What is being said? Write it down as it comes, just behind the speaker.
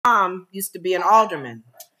mom used to be an alderman.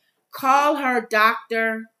 Call her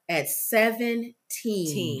doctor at 17.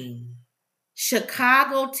 Teen.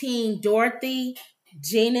 Chicago teen Dorothy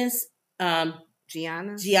Jeanius,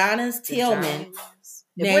 Jeanius Tillman,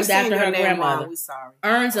 named after her grandmother,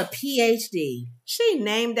 earns a Ph.D. She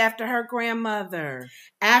named after her grandmother.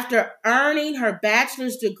 After earning her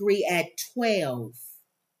bachelor's degree at 12.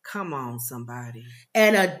 Come on, somebody.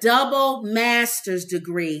 And a double master's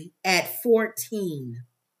degree at 14.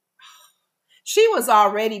 She was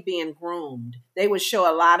already being groomed. They would show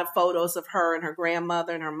a lot of photos of her and her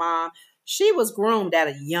grandmother and her mom. She was groomed at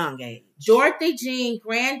a young age. Dorothy Jean,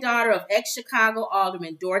 granddaughter of ex-Chicago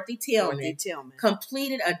Alderman Dorothy Tillman,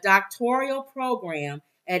 completed a doctoral program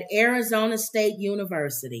at Arizona State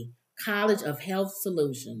University, College of Health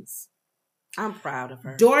Solutions. I'm proud of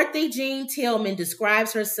her. Dorothy Jean Tillman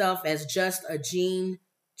describes herself as just a Gen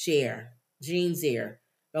Zer.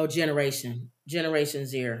 Oh, Generation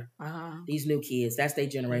Z. These new kids, that's their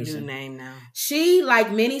generation. New name now. She,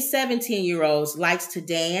 like many 17-year-olds, likes to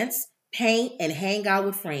dance, paint, and hang out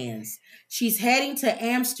with friends. She's heading to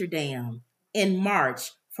Amsterdam in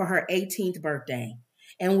March for her 18th birthday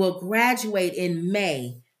and will graduate in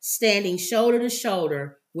May, standing shoulder to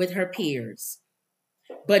shoulder with her peers.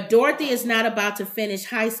 But Dorothy is not about to finish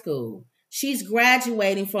high school. She's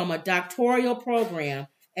graduating from a doctoral program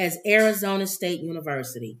at Arizona State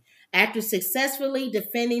University. After successfully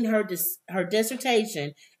defending her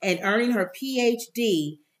dissertation and earning her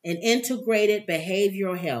Ph.D. in integrated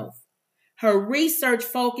behavioral health. Her research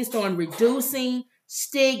focused on reducing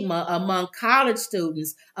stigma among college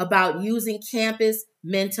students about using campus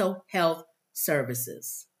mental health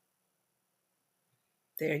services.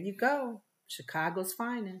 There you go. Chicago's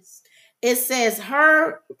finest. It says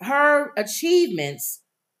her achievements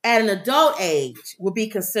at an adult age would be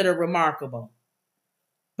considered remarkable.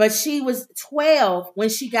 But she was 12 when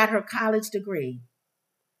she got her college degree.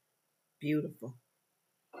 Beautiful.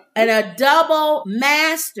 And a double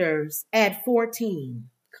master's at 14.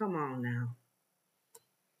 Come on now.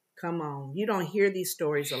 Come on. You don't hear these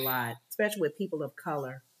stories a lot, especially with people of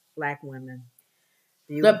color, Black women.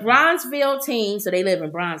 Beautiful. The Bronzeville team, so they live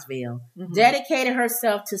in Bronzeville, dedicated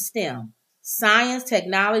herself to STEM, science,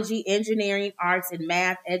 technology, engineering, arts, and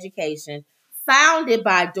math education, founded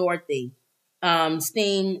by Dorothy,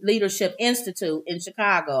 STEAM Leadership Institute in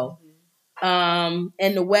Chicago, and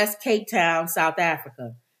the West Cape Town, South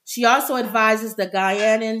Africa. She also advises the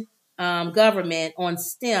Guyanan government on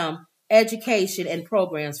STEM education and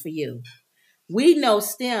programs for youth. We know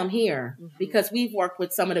STEM here because we've worked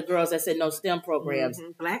with some of the girls that said no STEM programs.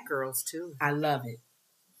 Black girls too. I love it.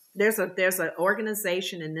 There's an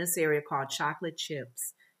organization in this area called Chocolate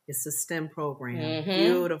Chips. It's a STEM program.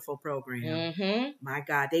 Beautiful program. My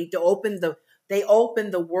God, they opened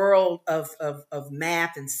the world of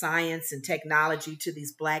math and science and technology to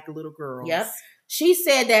these Black little girls. Yep. She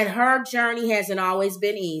said that her journey hasn't always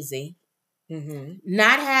been easy.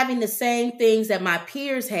 Not having the same things that my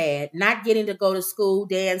peers had, not getting to go to school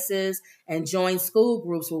dances and join school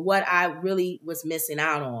groups were what I really was missing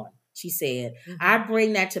out on. She said, I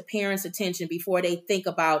bring that to parents' attention before they think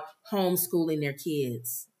about homeschooling their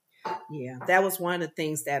kids. Yeah, that was one of the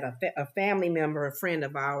things that a family member, a friend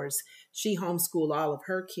of ours, she homeschooled all of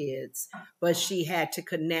her kids, but she had to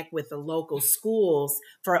connect with the local schools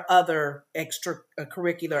for other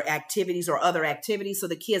extracurricular activities or other activities so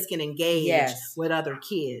the kids can engage with other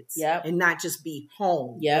kids and not just be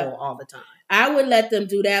home all the time. I would let them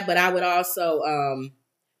do that, but I would also,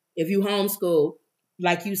 if you homeschool,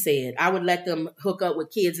 like you said, I would let them hook up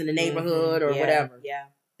with kids in the neighborhood or whatever. Yeah.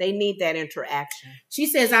 They need that interaction. She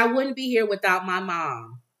says, I wouldn't be here without my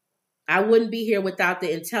mom. I wouldn't be here without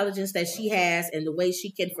the intelligence that she has and the way she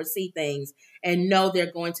can foresee things and know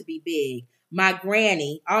they're going to be big. My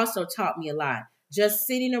granny also taught me a lot. Just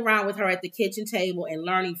sitting around with her at the kitchen table and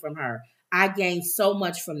learning from her. I gained so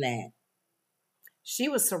much from that. She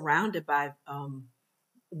was surrounded by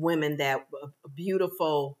women that were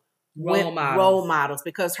beautiful role models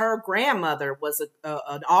because her grandmother was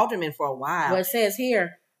an alderman for a while. Well, it says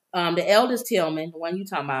here, the eldest Tillman, the one you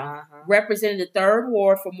talking about, represented the 3rd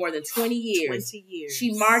Ward for more than 20 years. 20 years.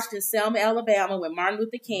 She marched in Selma, Alabama with Martin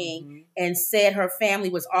Luther King and said her family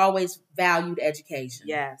was always valued education.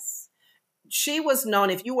 Yes. She was known,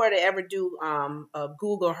 if you were to ever do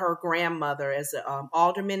Google her grandmother as an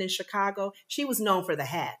alderman in Chicago, she was known for the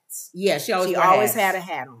hats. Yeah, she always had a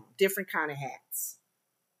hat on, different kind of hats.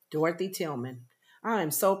 Dorothy Tillman. I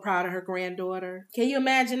am so proud of her granddaughter. Can you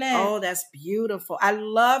imagine that? Oh, that's beautiful. I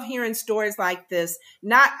love hearing stories like this.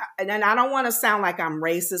 And I don't want to sound like I'm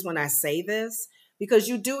racist when I say this, because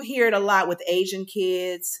you do hear it a lot with Asian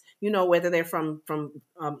kids, whether they're from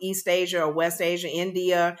East Asia or West Asia,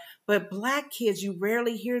 India. But Black kids, you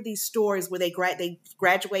rarely hear these stories where they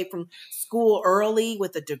graduate from school early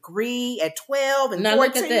with a degree at 12 and now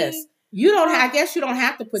 14. Look at this. You don't. I guess you don't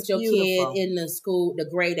have to put your beautiful. kid in the school, the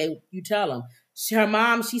grade you tell them. Her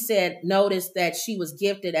mom, she said, noticed that she was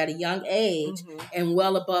gifted at a young age and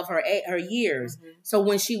well above her years. So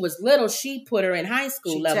when she was little, she put her in high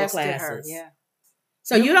school level classes. Her, yeah.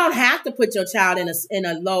 So you don't have to put your child in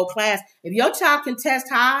a low class. If your child can test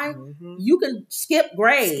high, you can skip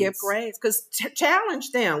grades. Skip grades, because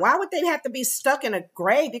challenge them. Why would they have to be stuck in a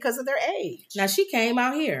grade because of their age? Now, she came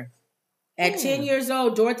out here. At 10 years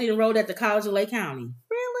old, Dorothy enrolled at the College of Lake County.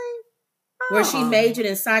 Really? Where she majored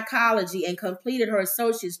in psychology and completed her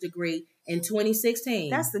associate's degree in 2016.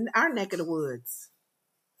 That's our neck of the woods.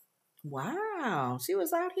 Wow, she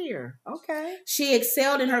was out here. Okay. She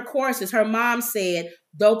excelled in her courses. Her mom said,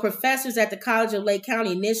 though professors at the College of Lake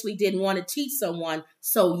County initially didn't want to teach someone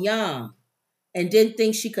so young and didn't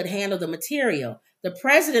think she could handle the material, the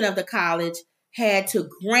president of the college had to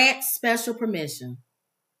grant special permission.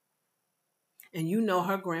 And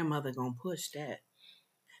her grandmother gonna push that.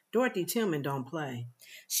 Dorothy Tillman don't play.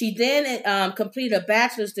 She then completed a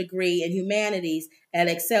bachelor's degree in humanities at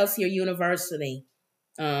Excelsior University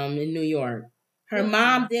in New York. Her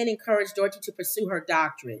mom then encouraged Dorothy to pursue her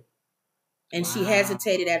doctorate. And she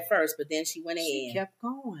hesitated at first, but then she went ahead. She kept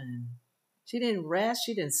going. She didn't rest.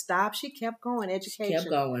 She didn't stop. She kept going. Education. She kept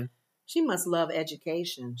going. She must love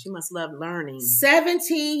education. She must love learning.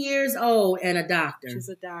 17 years old and a doctor. She's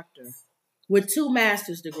a doctor. With 2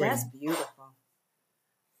 master's degrees. That's beautiful.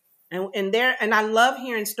 And I love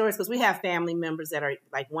hearing stories, because we have family members that are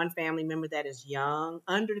like, one family member that is young,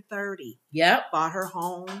 under 30. Yep. Bought her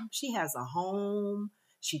home. She has a home.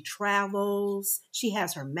 She travels. She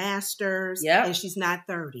has her master's. Yep. And she's not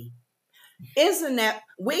 30. Isn't that,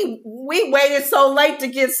 we waited so late to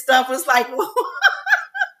get stuff. It's like,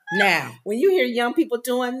 now, when you hear young people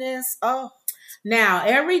doing this, now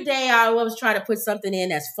every day I always try to put something in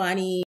that's funny.